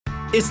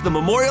It's the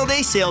Memorial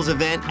Day sales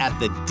event at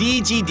the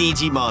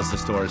DGDG Mazda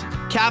stores.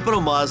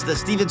 Capital Mazda,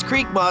 Stevens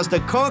Creek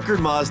Mazda, Concord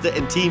Mazda,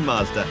 and Team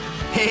Mazda.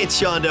 Hey, it's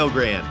Sean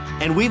Delgrand.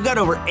 And we've got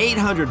over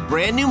 800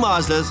 brand new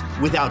Mazdas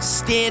with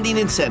outstanding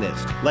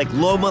incentives, like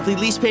low monthly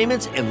lease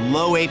payments and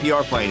low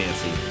APR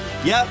financing.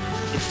 Yep,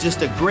 it's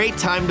just a great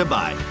time to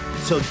buy.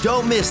 So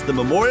don't miss the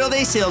Memorial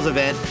Day sales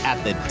event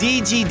at the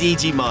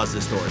DGDG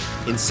Mazda stores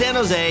in San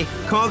Jose,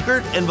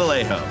 Concord, and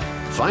Vallejo.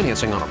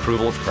 Financing on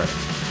approval of credit.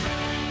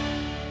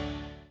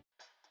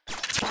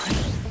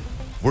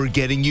 We're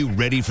getting you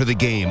ready for the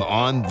game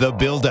on The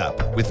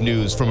Build-Up with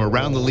news from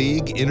around the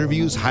league,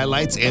 interviews,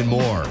 highlights, and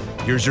more.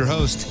 Here's your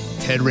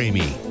host, Ted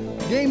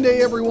Ramey. Game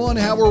day, everyone.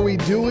 How are we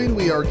doing?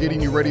 We are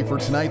getting you ready for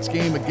tonight's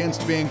game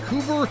against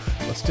Vancouver.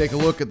 Let's take a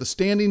look at the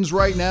standings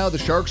right now. The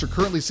Sharks are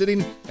currently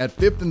sitting at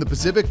 5th in the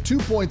Pacific, 2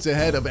 points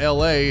ahead of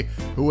LA,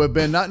 who have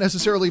been not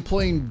necessarily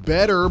playing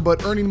better,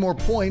 but earning more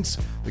points.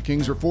 The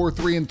Kings are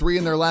 4-3-3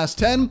 in their last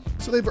 10,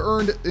 so they've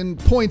earned in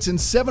points in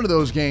 7 of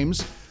those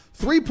games.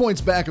 3 points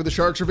back of the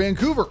Sharks are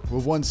Vancouver, who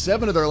have won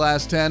 7 of their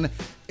last 10.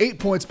 8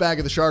 points back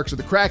of the Sharks are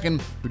the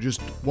Kraken, who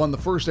just won the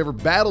first ever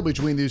battle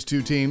between these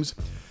two teams.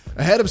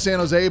 Ahead of San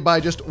Jose by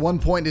just 1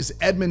 point is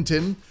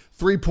Edmonton.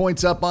 3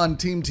 points up on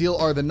Team Teal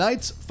are the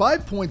Knights.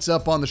 5 points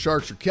up on the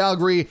Sharks are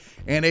Calgary.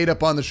 And 8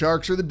 up on the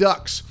Sharks are the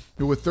Ducks,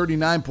 who with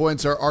 39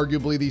 points are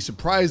arguably the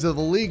surprise of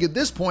the league at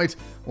this point,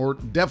 or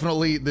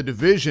definitely the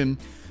division.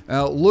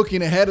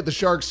 Looking ahead at the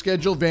Sharks'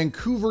 schedule,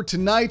 Vancouver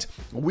tonight,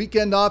 a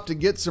weekend off to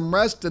get some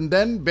rest, and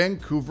then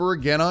Vancouver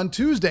again on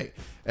Tuesday.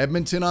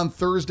 Edmonton on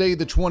Thursday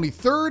the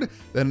 23rd,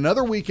 then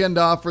another weekend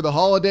off for the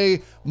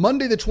holiday.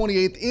 Monday the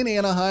 28th in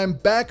Anaheim,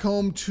 back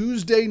home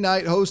Tuesday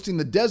night hosting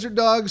the Desert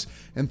Dogs,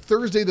 and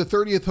Thursday the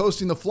 30th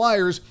hosting the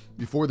Flyers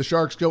before the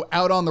Sharks go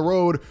out on the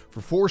road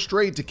for 4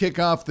 straight to kick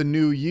off the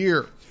new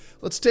year.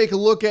 Let's take a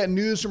look at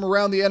news from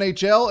around the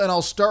NHL, and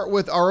I'll start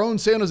with our own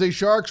San Jose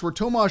Sharks, where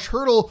Tomas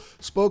Hertl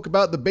spoke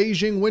about the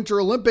Beijing Winter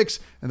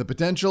Olympics and the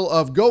potential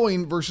of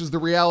going versus the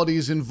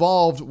realities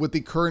involved with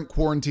the current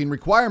quarantine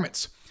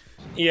requirements.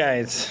 Yeah,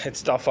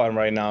 it's tough one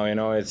right now.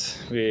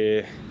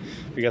 We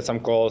got some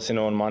calls.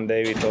 On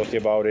Monday we talked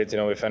about it.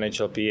 With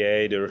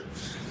NHLPA,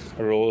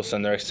 the rules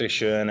and the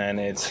restriction, and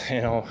it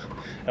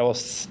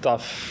was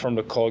tough from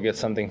the call get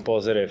something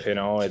positive.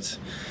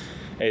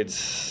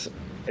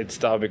 It's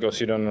tough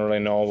because you don't really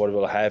know what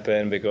will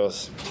happen,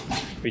 because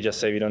we just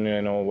say we don't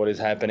really know what is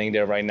happening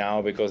there right now,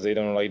 because they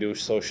don't really do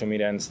social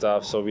media and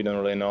stuff, so we don't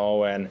really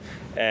know, and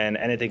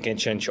anything can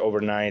change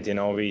overnight.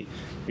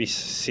 We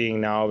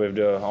seeing now with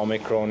the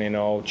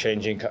Omicron,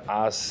 changing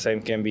us,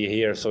 same can be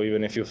here. So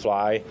even if you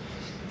fly,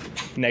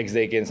 next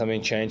day can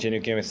something change and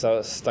you can be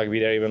stuck be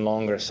there even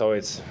longer. So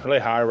it's really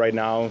hard right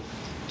now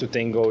to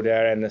go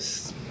there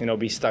and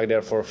be stuck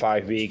there for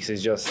 5 weeks.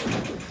 It's just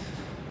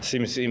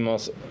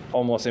seems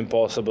almost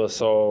impossible.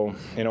 So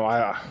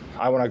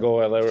I want to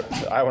go.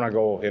 I want to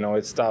go.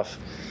 It's tough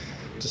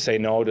to say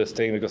no to this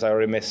thing, because I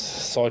already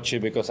missed Sochi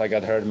because I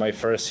got hurt my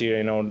first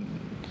year.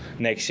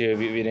 Next year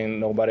we didn't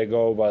nobody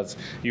go, but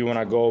you want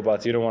to go,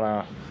 but you don't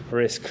want to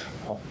risk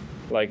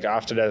like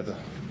after that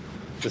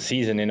the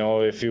season.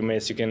 If you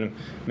miss, you can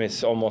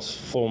miss almost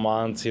full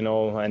months.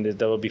 And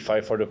there will be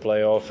fight for the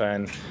playoff,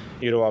 and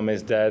you don't want to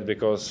miss that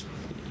because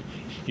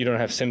you don't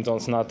have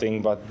symptoms,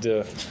 nothing, but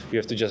you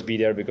have to just be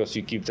there because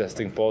you keep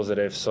testing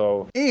positive.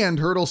 So. And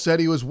Hertl said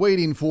he was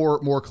waiting for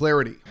more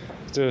clarity.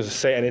 To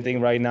say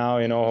anything right now,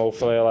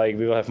 hopefully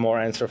we will have more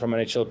answer from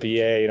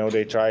NHLPA.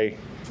 They try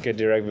get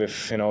direct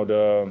with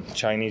the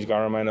Chinese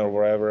government or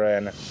wherever,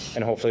 and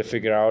hopefully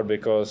figure out,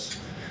 because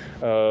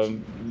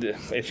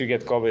if you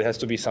get COVID, it has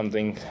to be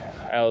something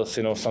else,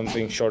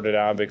 something shorted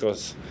out,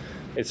 because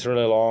it's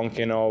really long,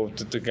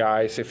 to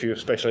guys,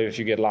 especially if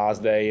you get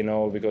last day,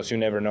 because you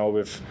never know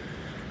with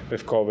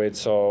COVID.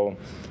 So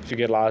if you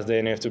get last day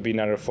and you have to be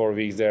another 4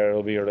 weeks there,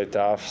 it'll be really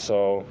tough.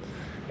 So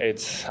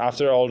it's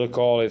after all the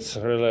call, it's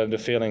really the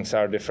feelings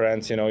are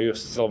different. You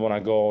still want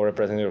to go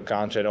represent your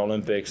country at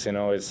Olympics.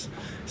 It's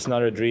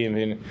not a dream.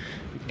 You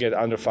get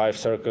under 5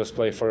 circles,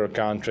 play for your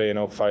country.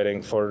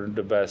 Fighting for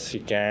the best you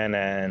can.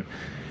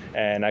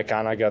 And I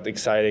kind of got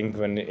exciting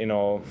when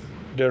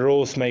the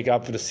rules make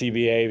up for the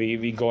CBA.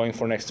 We going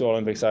for next 2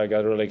 Olympics. I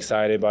got really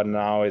excited, but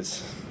now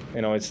it's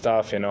it's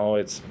tough.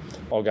 It's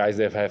all guys,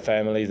 they have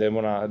families. They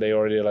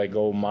already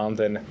go a month,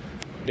 and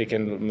they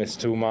can miss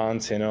 2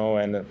 months,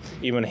 and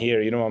even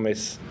here, you don't want to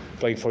miss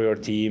playing for your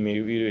team.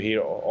 You hear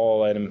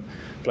all and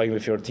playing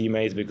with your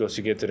teammates because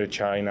you get to the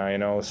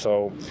China,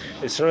 so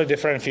it's really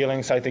different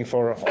feelings, I think,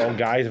 for all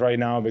guys right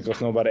now,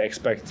 because nobody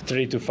expects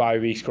 3 to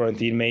 5 weeks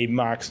quarantine, maybe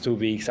max 2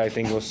 weeks. I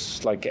think it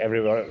was like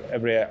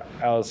everywhere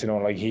else,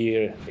 like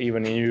here,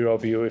 even in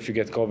Europe, if you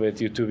get COVID,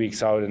 you're 2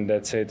 weeks out and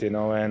that's it,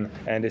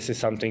 and this is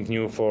something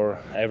new for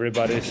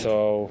everybody.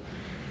 So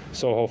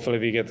hopefully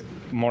we get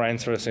more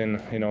answers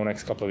in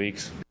next couple of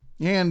weeks.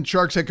 And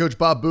Sharks head coach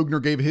Bob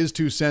Boughner gave his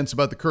 2 cents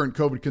about the current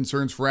COVID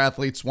concerns for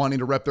athletes wanting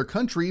to rep their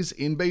countries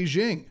in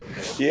Beijing.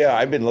 Yeah,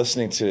 I've been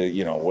listening to,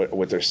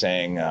 what they're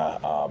saying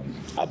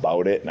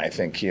about it. And I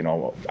think,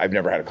 I've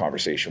never had a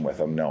conversation with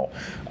them, no.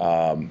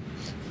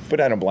 But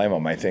I don't blame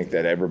them. I think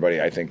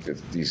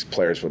that these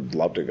players would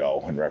love to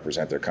go and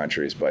represent their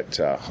countries, but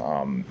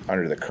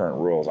under the current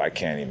rules, I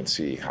can't even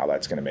see how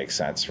that's going to make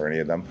sense for any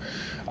of them.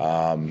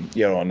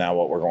 Now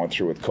what we're going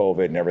through with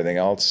COVID and everything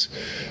else,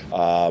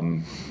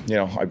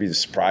 I'd be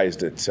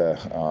surprised if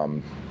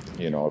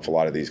a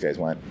lot of these guys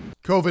went.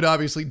 COVID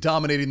obviously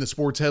dominating the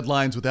sports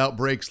headlines with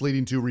outbreaks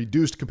leading to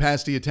reduced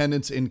capacity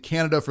attendance in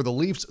Canada for the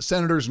Leafs,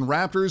 Senators, and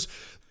Raptors.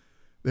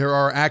 There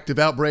are active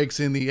outbreaks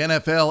in the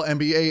NFL,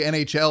 NBA,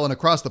 NHL, and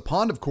across the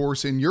pond, of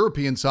course, in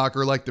European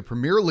soccer like the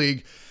Premier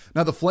League.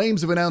 Now, the Flames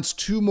have announced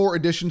 2 more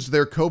additions to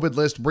their COVID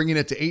list, bringing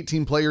it to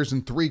 18 players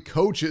and 3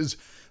 coaches.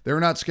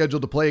 They're not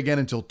scheduled to play again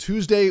until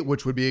Tuesday,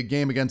 which would be a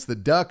game against the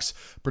Ducks.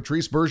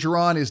 Patrice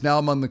Bergeron is now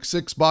among the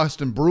 6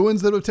 Boston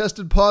Bruins that have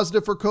tested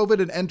positive for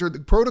COVID and entered the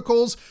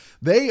protocols.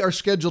 They are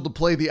scheduled to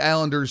play the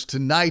Islanders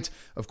tonight.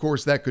 Of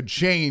course, that could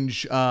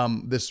change.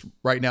 This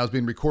right now is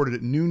being recorded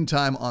at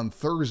noontime on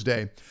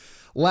Thursday.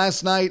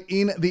 Last night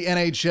in the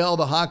NHL,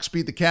 the Hawks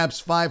beat the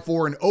Caps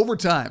 5-4 in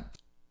overtime.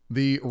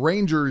 The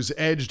Rangers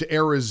edged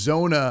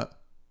Arizona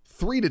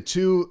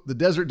 3-2. The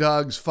Desert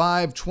Dogs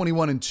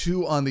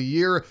 5-21-2 on the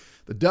year.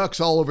 The Ducks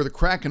all over the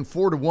Kraken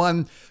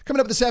 4-1. Coming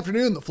up this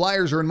afternoon, the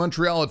Flyers are in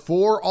Montreal at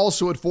 4.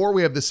 Also at 4,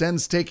 we have the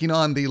Sens taking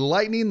on the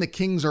Lightning. The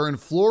Kings are in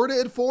Florida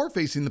at 4,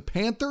 facing the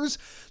Panthers.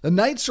 The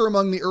Knights are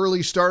among the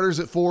early starters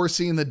at 4,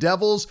 seeing the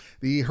Devils.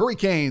 The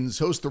Hurricanes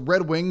host the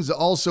Red Wings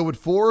also at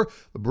 4.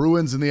 The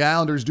Bruins and the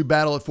Islanders do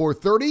battle at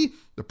 4:30.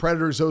 The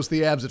Predators host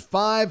the Avs at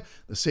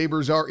 5. The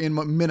Sabres are in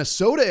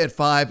Minnesota at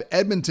 5.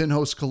 Edmonton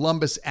hosts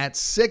Columbus at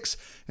 6.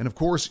 And of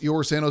course,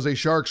 your San Jose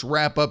Sharks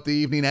wrap up the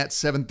evening at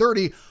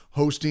 7:30,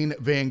 hosting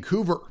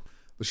Vancouver.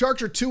 The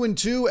Sharks are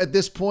 2-2 at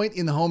this point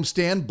in the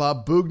homestand.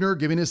 Bob Boughner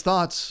giving his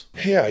thoughts.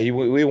 Yeah,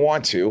 we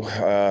want to.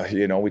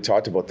 We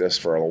talked about this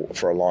for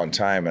a long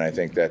time, and I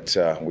think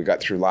that we got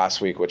through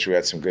last week, which we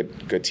had some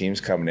good teams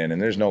coming in,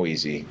 and there's no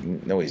easy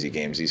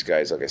games. These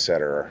guys, like I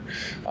said,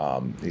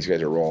 these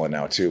guys are rolling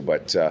now too.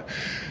 But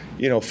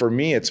for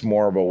me, it's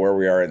more about where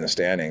we are in the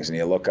standings, and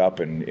you look up,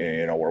 and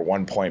we're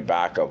 1 point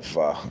back of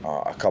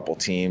a couple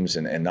teams,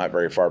 and not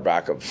very far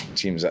back of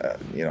teams, in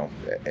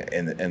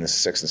the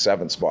 6th and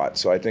 7th spot.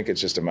 So I think it's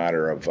just a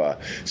matter of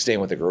staying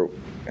with the group,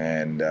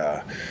 and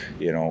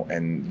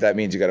and that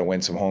means you got to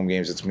win some home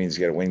games. It means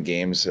you got to win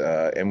games,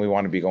 and we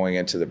want to be going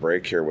into the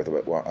break here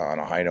on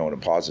a high note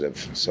and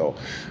positive. So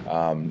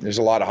there's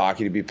a lot of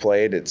hockey to be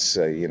played. It's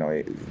I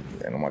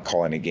don't want to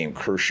call any game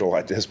crucial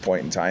at this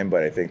point in time,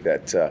 but I think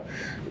that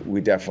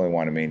we definitely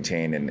want to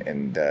maintain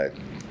and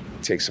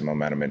take some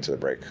momentum into the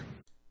break.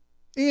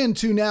 And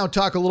to now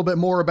talk a little bit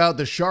more about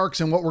the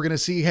Sharks and what we're going to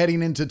see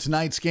heading into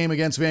tonight's game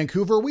against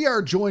Vancouver, we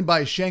are joined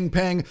by Sheng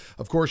Peng.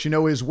 Of course, you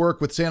know his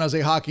work with San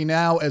Jose Hockey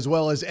Now, as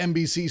well as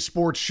NBC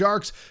Sports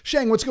Sharks.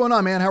 Sheng, what's going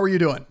on, man? How are you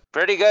doing?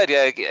 Pretty good.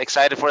 Yeah,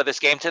 excited for this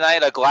game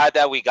tonight. Glad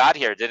that we got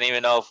here. Didn't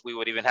even know if we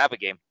would even have a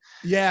game.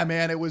 Yeah,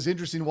 man, it was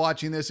interesting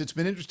watching this. It's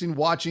been interesting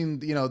watching,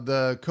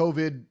 the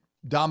COVID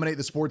dominate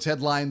the sports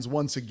headlines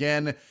once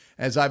again,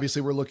 as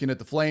obviously we're looking at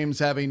the Flames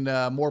having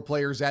more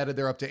players added.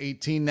 They're up to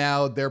 18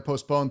 now. They're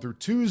postponed through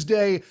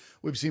Tuesday.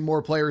 We've seen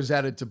more players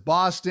added to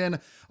Boston.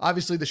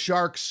 Obviously, the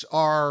Sharks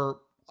have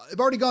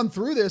already gone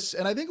through this,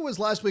 and I think it was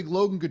last week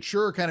Logan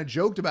Couture kind of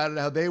joked about it,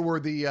 how they were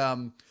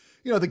the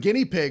the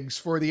guinea pigs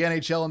for the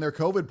NHL and their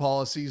COVID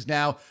policies.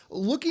 Now,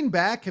 looking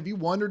back, have you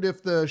wondered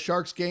if the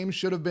Sharks game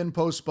should have been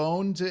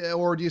postponed,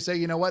 or do you say,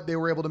 you know what, they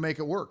were able to make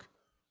it work?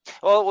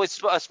 Well, we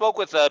spoke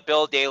with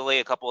Bill Daly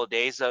a couple of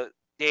days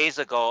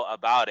ago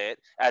about it,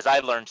 as I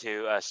learned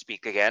to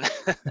speak again.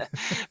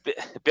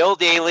 Bill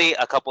Daly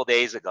a couple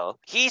days ago,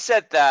 he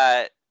said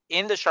that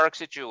in the Shark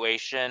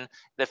situation,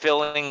 the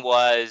feeling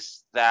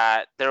was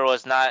that there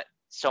was not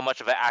so much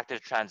of an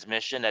active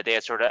transmission, that they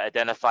had sort of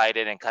identified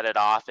it and cut it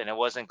off, and it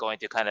wasn't going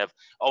to kind of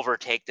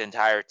overtake the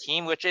entire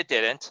team, which it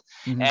didn't.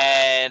 Mm-hmm.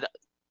 And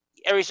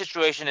every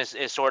situation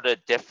is sort of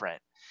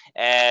different.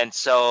 And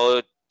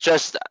so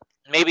just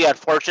maybe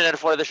unfortunate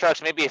for the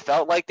Sharks. Maybe it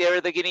felt like they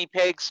were the guinea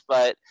pigs,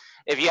 but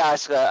if you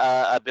ask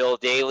Bill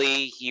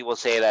Daly, he will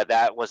say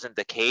that wasn't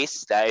the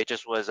case, that it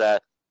just was a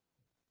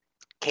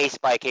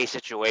case-by-case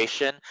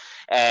situation,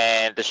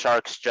 and the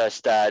Sharks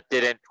just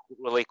didn't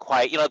really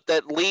quite,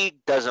 the league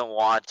doesn't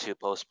want to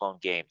postpone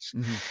games.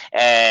 Mm-hmm.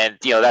 And,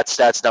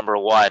 that's number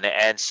one.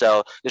 And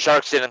so the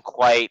Sharks didn't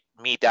quite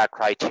meet that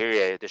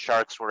criteria. The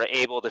Sharks were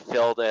able to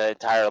fill the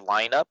entire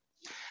lineup.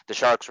 The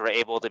Sharks were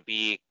able to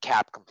be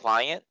cap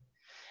compliant.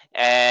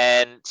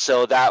 And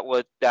so that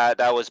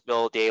was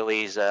Bill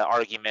Daly's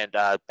argument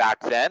back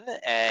then,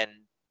 and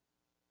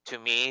to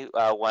me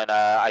when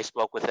I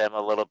spoke with him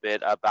a little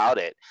bit about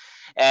it.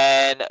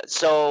 And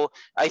so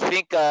I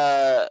think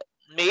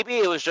maybe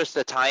it was just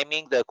the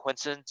timing, the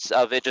coincidence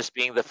of it just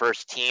being the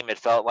first team. It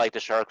felt like the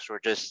Sharks were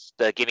just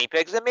the guinea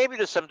pigs, and maybe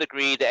to some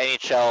degree the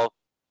NHL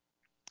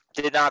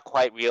did not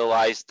quite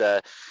realize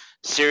the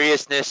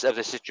seriousness of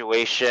the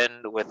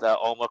situation with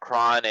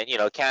Omicron, and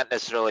can't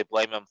necessarily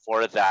blame him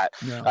for that.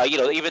 No.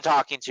 Even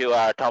talking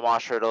to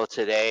Tomas Hertl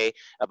today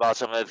about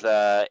some of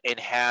the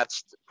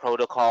enhanced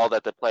protocol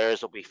that the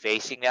players will be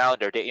facing now.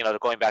 They're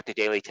going back to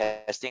daily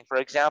testing, for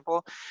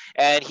example,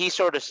 and he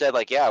sort of said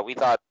like, yeah, we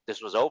thought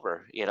this was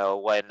over.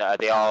 When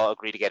they all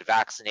agreed to get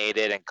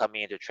vaccinated and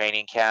coming into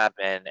training camp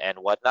and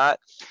whatnot,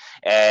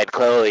 and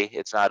clearly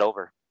it's not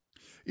over.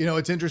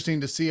 It's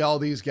interesting to see all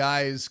these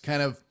guys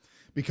kind of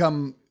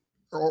become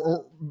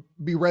or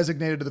be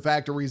resignated to the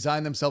fact or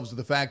resign themselves to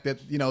the fact that,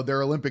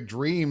 their Olympic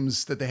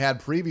dreams that they had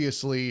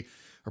previously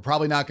are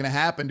probably not going to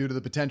happen due to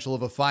the potential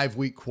of a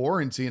 5-week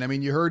quarantine. I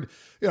mean, you heard,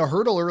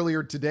 Hertl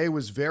earlier today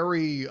was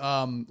very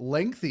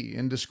lengthy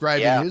in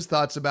describing his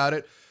thoughts about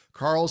it.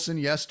 Carlson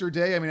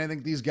yesterday. I mean, I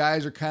think these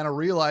guys are kind of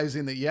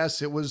realizing that,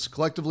 yes, it was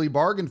collectively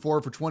bargained for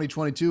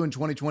 2022 and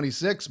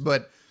 2026,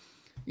 but,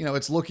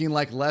 it's looking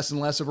like less and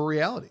less of a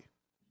reality.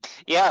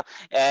 Yeah,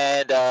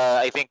 and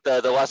I think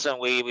the lesson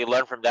we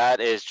learned from that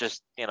is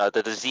just,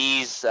 the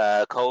disease,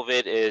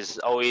 COVID, is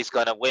always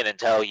going to win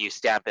until you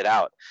stamp it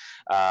out.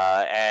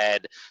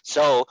 And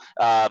so,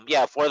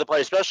 for the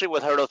players, especially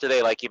with Hertl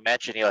today, like you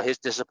mentioned, his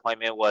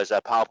disappointment was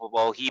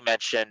palpable. He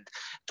mentioned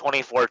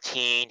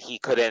 2014, he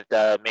couldn't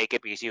make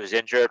it because he was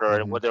injured,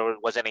 or whether there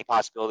was any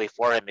possibility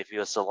for him if he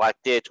was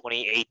selected.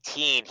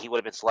 2018, he would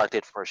have been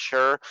selected for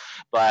sure,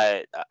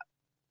 but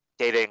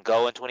they didn't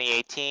go in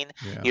 2018.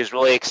 He was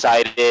really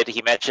excited.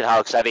 He mentioned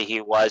how excited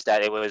he was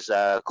that it was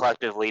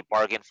collectively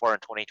bargained for in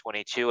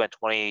 2022 and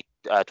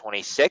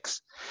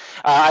 2026.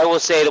 I will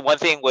say the one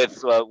thing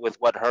with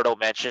what Hertl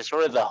mentioned,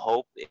 sort of the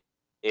hope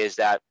is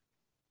that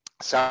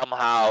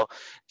somehow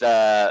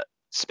the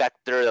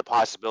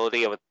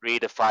possibility of a 3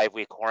 to 5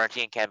 week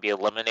quarantine can be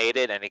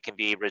eliminated, and it can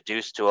be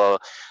reduced to a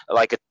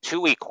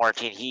 2-week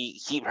quarantine.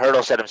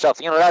 Hertl said himself,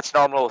 that's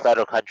normal with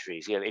other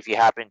countries. If you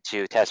happen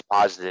to test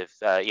positive,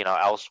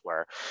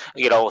 elsewhere,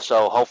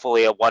 so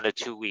hopefully a 1 to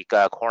 2 week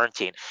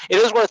quarantine. It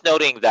is worth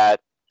noting that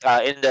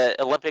in the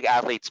Olympic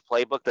athletes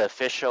playbook, the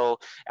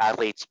official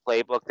athletes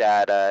playbook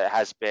that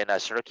has been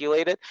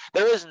circulated,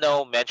 there is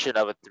no mention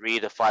of a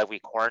 3 to 5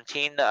 week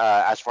quarantine,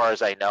 as far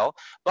as I know,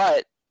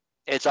 but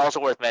it's also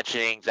worth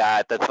mentioning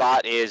that the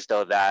thought is,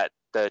 though, that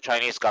the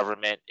Chinese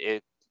government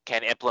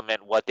can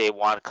implement what they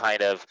want,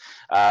 kind of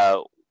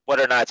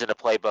whether or not it's in the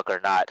playbook or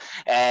not.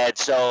 And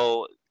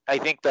so I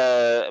think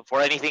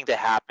for anything to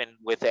happen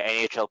with the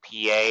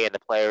NHLPA and the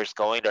players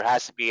going, there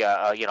has to be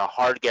a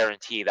hard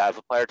guarantee that if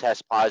a player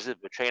tests positive,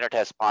 a trainer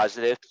tests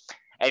positive,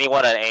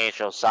 anyone on the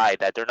NHL side,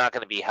 that they're not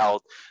going to be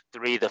held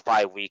 3 to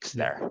 5 weeks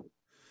there.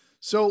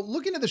 So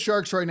looking at the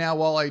Sharks right now,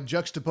 while I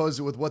juxtapose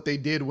it with what they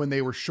did when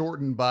they were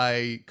shortened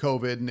by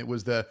COVID, and it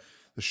was the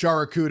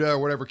Sharakuda or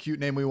whatever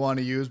cute name we want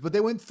to use, but they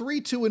went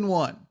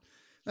 3-2-1.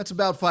 That's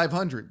about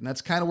 500. And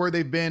that's kind of where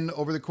they've been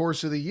over the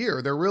course of the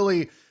year. They're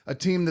really a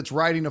team that's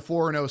riding a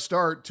 4-0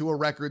 start to a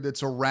record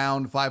that's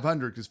around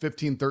 500, because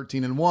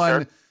 15-13-1,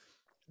 sure,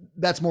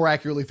 that's more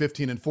accurately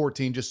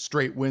 15-14, just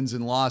straight wins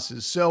and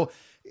losses. So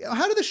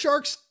how do the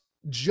Sharks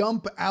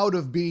jump out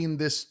of being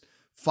this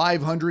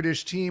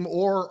 500-ish team,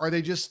 or are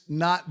they just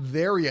not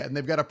there yet and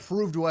they've got to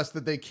prove to us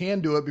that they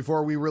can do it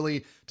before we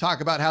really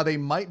talk about how they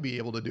might be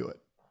able to do it?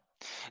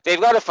 They've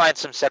got to find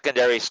some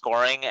secondary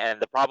scoring,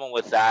 and the problem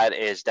with that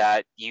is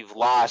that you've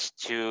lost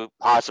 2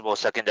 possible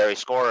secondary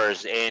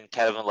scorers in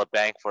Kevin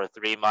Labanc for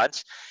 3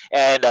 months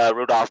and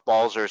Rudolph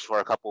Balzers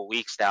for a couple of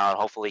weeks now, and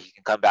hopefully he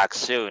can come back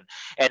soon.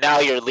 And now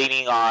you're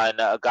leaning on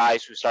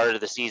guys who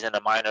started the season in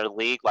a minor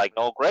league, like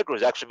Noel Gregor,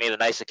 who's actually made a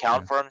nice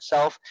account for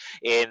himself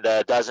in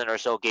the dozen or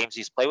so games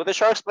he's played with the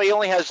Sharks, but he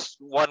only has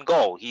 1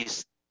 goal.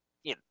 He's,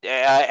 at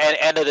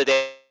the end of the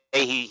day,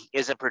 he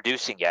isn't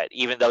producing yet,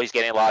 even though he's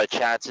getting a lot of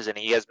chances and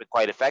he has been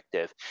quite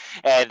effective.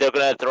 And they're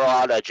going to throw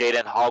out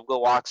Jaden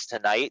Halbgewachs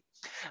tonight.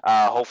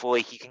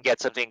 Hopefully he can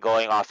get something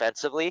going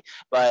offensively.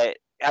 But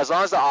as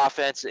long as the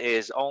offense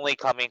is only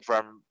coming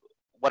from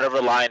whatever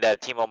line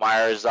that Timo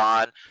Meier is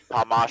on,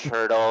 Tomas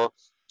Hertl,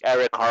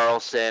 Erik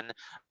Karlsson,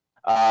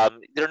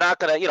 they're not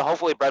going to,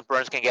 hopefully Brent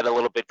Burns can get a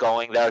little bit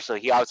going there. So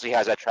he obviously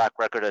has that track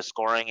record of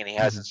scoring, and he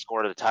hasn't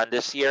scored a ton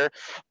this year.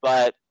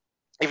 But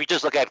if you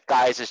just look at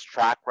guys'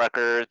 track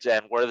records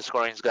and where the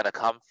scoring is going to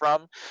come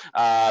from,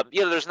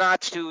 there's not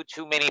too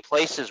many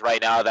places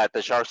right now that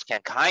the Sharks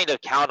can kind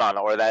of count on,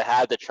 or that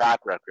have the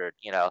track record,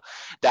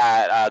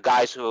 that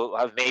guys who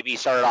have maybe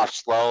started off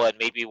slow and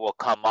maybe will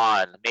come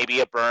on, maybe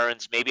a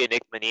Burns, maybe a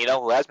Nick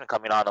Menino, who has been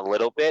coming on a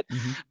little bit,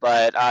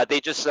 but they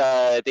just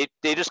got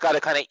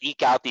to kind of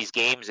eke out these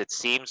games. It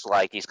seems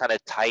like these kind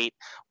of tight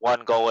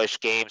 1-goal-ish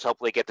games,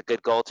 hopefully get the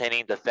good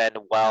goaltending, defend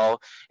well,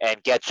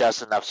 and get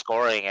just enough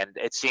scoring. And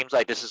it seems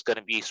like this is going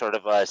to be sort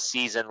of a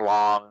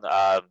season-long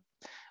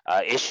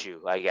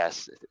issue, I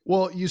guess.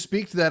 Well, you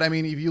speak to that. I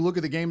mean, if you look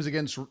at the games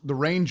against the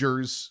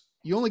Rangers,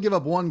 you only give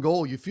up 1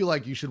 goal. You feel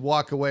like you should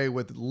walk away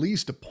with at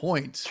least a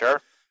point.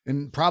 Sure.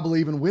 And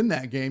probably even win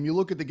that game. You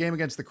look at the game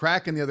against the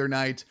Kraken the other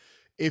night,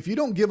 if you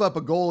don't give up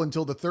a goal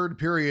until the 3rd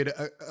period,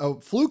 a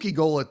fluky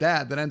goal at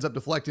that ends up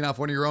deflecting off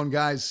one of your own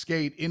guys'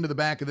 skate into the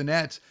back of the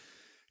net,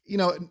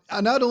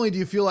 not only do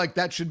you feel like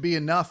that should be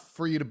enough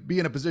for you to be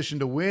in a position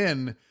to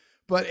win,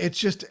 but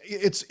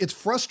it's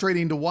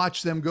frustrating to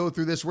watch them go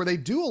through this where they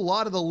do a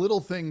lot of the little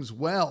things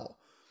well,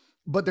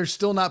 but they're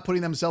still not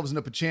putting themselves in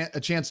a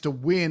chance to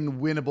win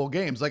winnable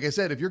games. Like I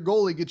said, if your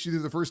goalie gets you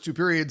through the first two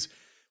periods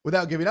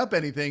without giving up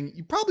anything,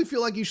 you probably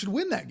feel like you should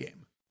win that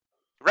game.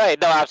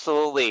 Right. No,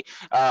 absolutely.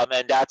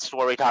 And that's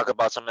where we talk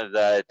about some of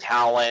the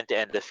talent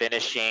and the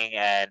finishing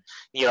and,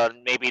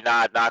 maybe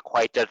not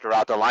quite there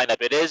throughout the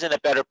lineup. It is in a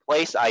better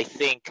place, I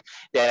think,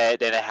 than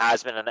it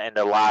has been in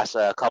the last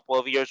couple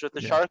of years with the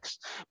Sharks,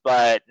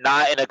 but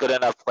not in a good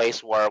enough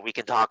place where we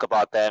can talk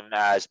about them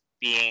as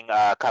being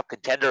a cup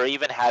contender or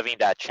even having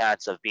that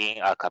chance of being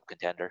a cup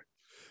contender.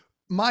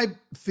 My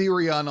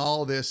theory on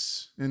all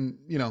this, and,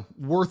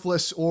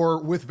 worthless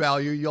or with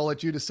value, I'll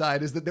let you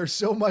decide, is that there's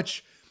so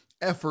much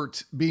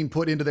effort being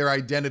put into their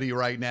identity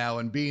right now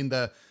and being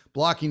the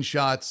blocking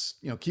shots,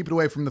 keep it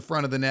away from the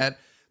front of the net.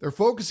 They're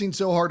focusing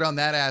so hard on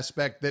that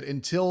aspect that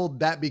until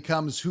that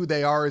becomes who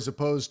they are, as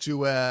opposed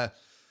to a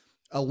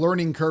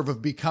learning curve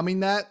of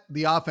becoming that,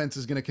 the offense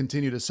is going to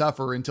continue to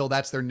suffer until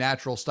that's their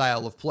natural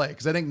style of play.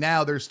 Because I think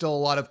now there's still a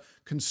lot of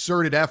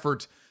concerted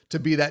effort to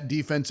be that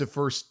defensive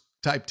first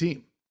type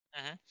team.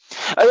 Mm-hmm.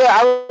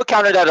 I would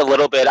counter that a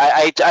little bit.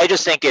 I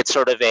just think it's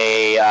sort of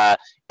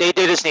they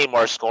just need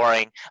more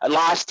scoring.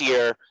 Last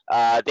year,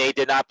 they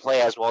did not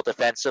play as well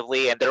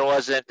defensively, and there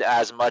wasn't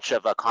as much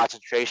of a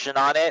concentration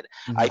on it.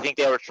 Mm-hmm. I think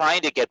they were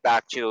trying to get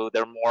back to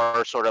their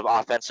more sort of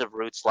offensive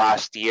roots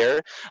last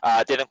year.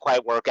 Didn't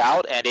quite work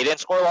out, and they didn't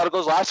score a lot of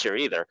goals last year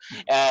either.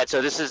 Mm-hmm. And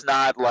so this is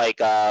not like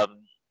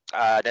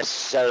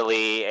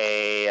necessarily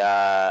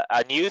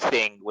a new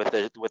thing with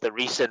the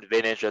recent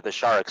vintage of the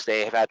Sharks.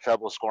 They have had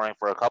trouble scoring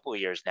for a couple of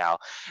years now,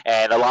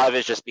 and a lot of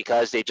it's just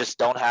because they just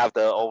don't have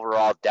the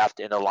overall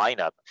depth in the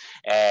lineup.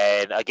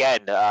 And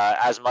again,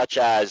 as much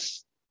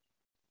as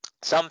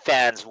some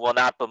fans will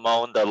not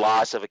bemoan the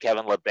loss of a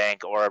Kevin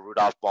Labanc or a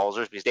Rudolph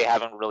Balzers because they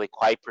haven't really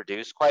quite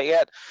produced quite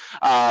yet,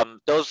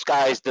 those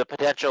guys, the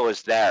potential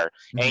is there.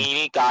 Mm-hmm. And you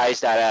need guys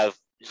that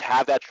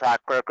have that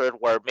track record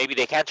where maybe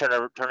they can turn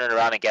it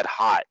around and get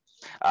hot.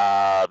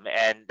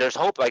 And there's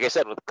hope, like I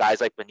said, with guys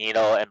like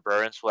Bonino and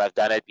Burns who have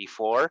done it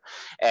before,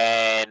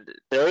 and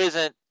there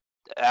isn't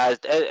as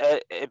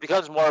it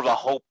becomes more of a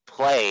hope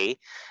play,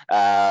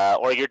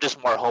 or you're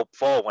just more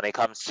hopeful when it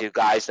comes to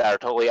guys that are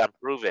totally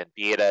unproven,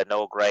 be it a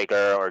Noah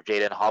Gregor or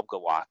Jaden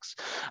Hobgawaks.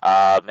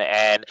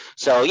 And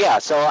so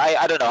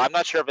I don't know. I'm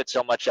not sure if it's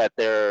so much that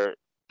they're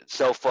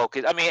so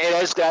focused. I mean,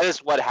 that is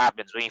what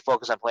happens when you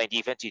focus on playing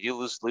defense. You do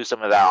lose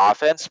some of that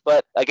offense.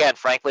 But again,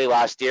 frankly,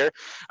 last year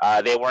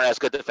they weren't as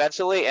good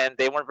defensively, and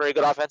they weren't very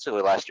good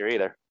offensively last year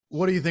either.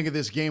 What do you think of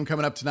this game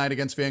coming up tonight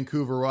against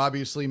Vancouver, who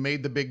obviously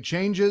made the big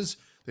changes?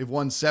 They've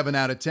won 7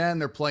 out of 10.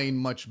 They're playing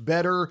much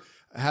better.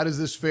 How does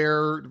this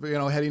fare,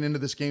 heading into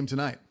this game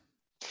tonight?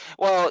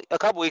 Well, a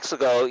couple weeks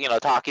ago,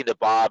 talking to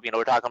Bob,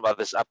 we're talking about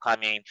this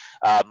upcoming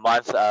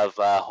month of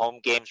home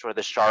games for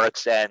the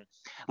Sharks, and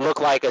look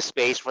like a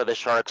space for the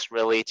Sharks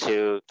really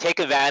to take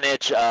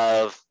advantage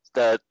of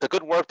the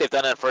good work they've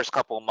done in the first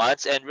couple of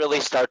months and really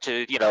start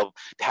to,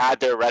 pad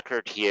their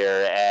record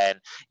here and,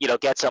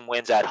 get some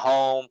wins at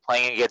home,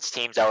 playing against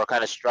teams that were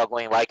kind of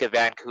struggling, like a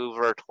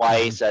Vancouver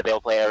twice.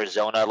 They'll play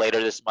Arizona later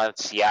this month,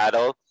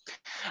 Seattle.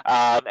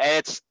 And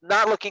it's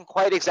not looking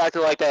quite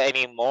exactly like that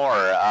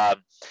anymore.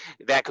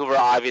 Vancouver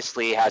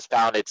obviously has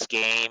found its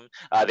game.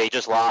 They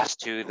just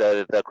lost to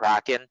the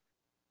Kraken.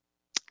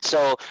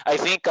 So I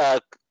think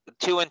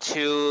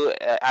 2-2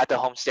 at the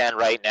homestand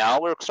right now.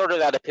 We're sort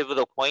of at a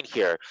pivotal point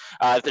here.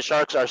 If the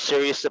Sharks are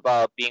serious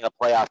about being a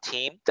playoff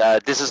team,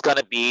 this is going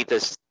to be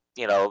this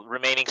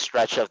remaining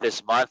stretch of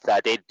this month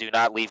that they do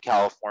not leave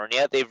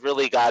California. They've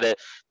really got to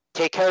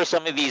take care of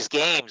some of these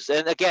games.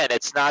 And again,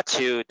 it's not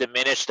to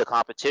diminish the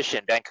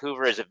competition.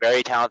 Vancouver is a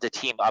very talented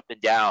team up and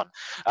down.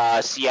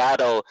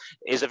 Seattle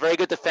is a very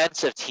good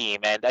defensive team,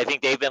 and I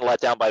think they've been let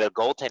down by their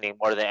goaltending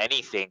more than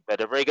anything,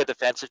 but a very good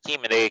defensive team,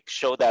 and they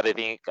showed that, I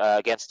think,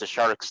 against the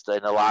Sharks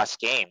in the last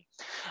game.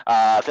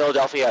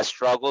 Philadelphia has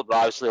struggled, but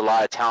obviously a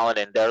lot of talent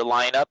in their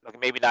lineup.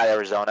 Maybe not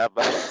Arizona,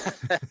 but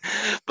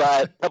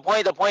but the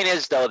point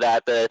is, though,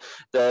 that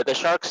the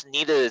Sharks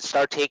need to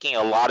start taking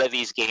a lot of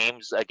these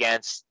games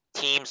against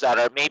teams that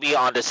are maybe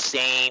on the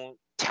same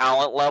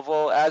talent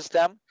level as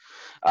them,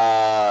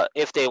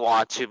 if they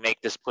want to make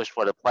this push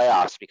for the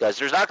playoffs, because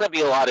there's not going to be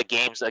a lot of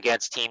games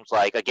against teams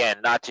like, again,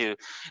 not to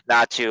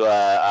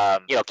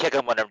kick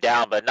them when they're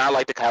down, but not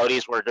like the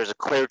Coyotes where there's a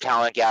clear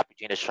talent gap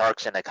between the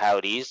Sharks and the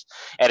Coyotes,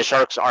 and the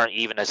Sharks aren't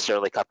even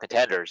necessarily cup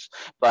contenders.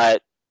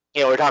 But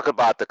we're talking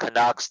about the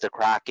Canucks, the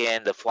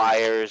Kraken, the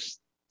Flyers,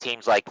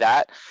 teams like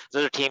that.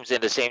 Those are teams in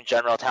the same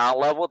general talent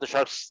level. The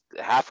Sharks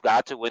have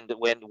got to win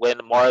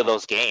more of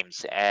those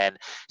games, and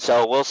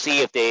so we'll see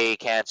if they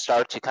can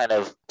start to kind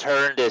of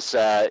turn this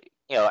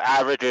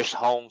average-ish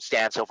home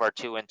stand so far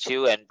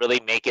 2-2 and really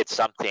make it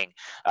something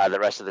the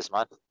rest of this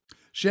month.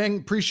 Sheng,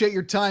 appreciate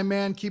your time,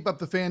 man. Keep up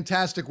the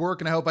fantastic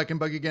work, and I hope I can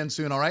bug you again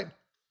soon. All right?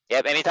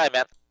 Yep, anytime,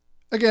 man.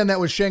 Again, that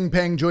was Sheng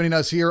Peng joining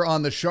us here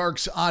on the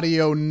Sharks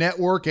Audio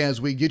Network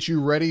as we get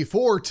you ready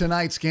for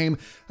tonight's game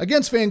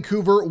against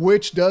Vancouver,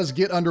 which does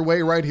get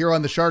underway right here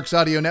on the Sharks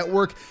Audio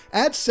Network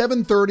at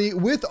 7:30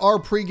 with our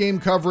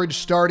pregame coverage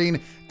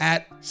starting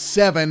at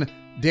 7.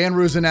 Dan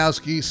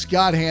Rusanowski,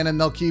 Scott Hannon,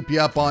 they'll keep you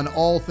up on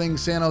all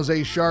things San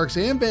Jose Sharks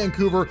and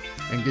Vancouver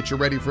and get you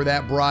ready for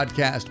that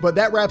broadcast. But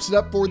that wraps it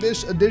up for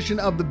this edition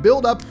of The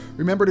Build-Up.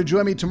 Remember to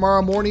join me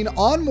tomorrow morning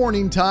on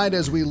Morning Tide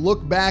as we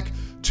look back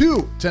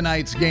to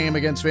tonight's game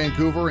against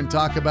Vancouver and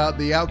talk about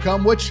the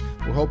outcome, which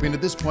we're hoping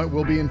at this point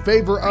will be in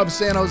favor of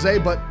San Jose,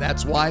 but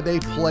that's why they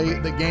play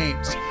the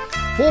games.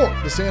 For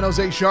the San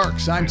Jose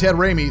Sharks, I'm Ted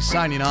Ramey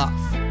signing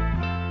off.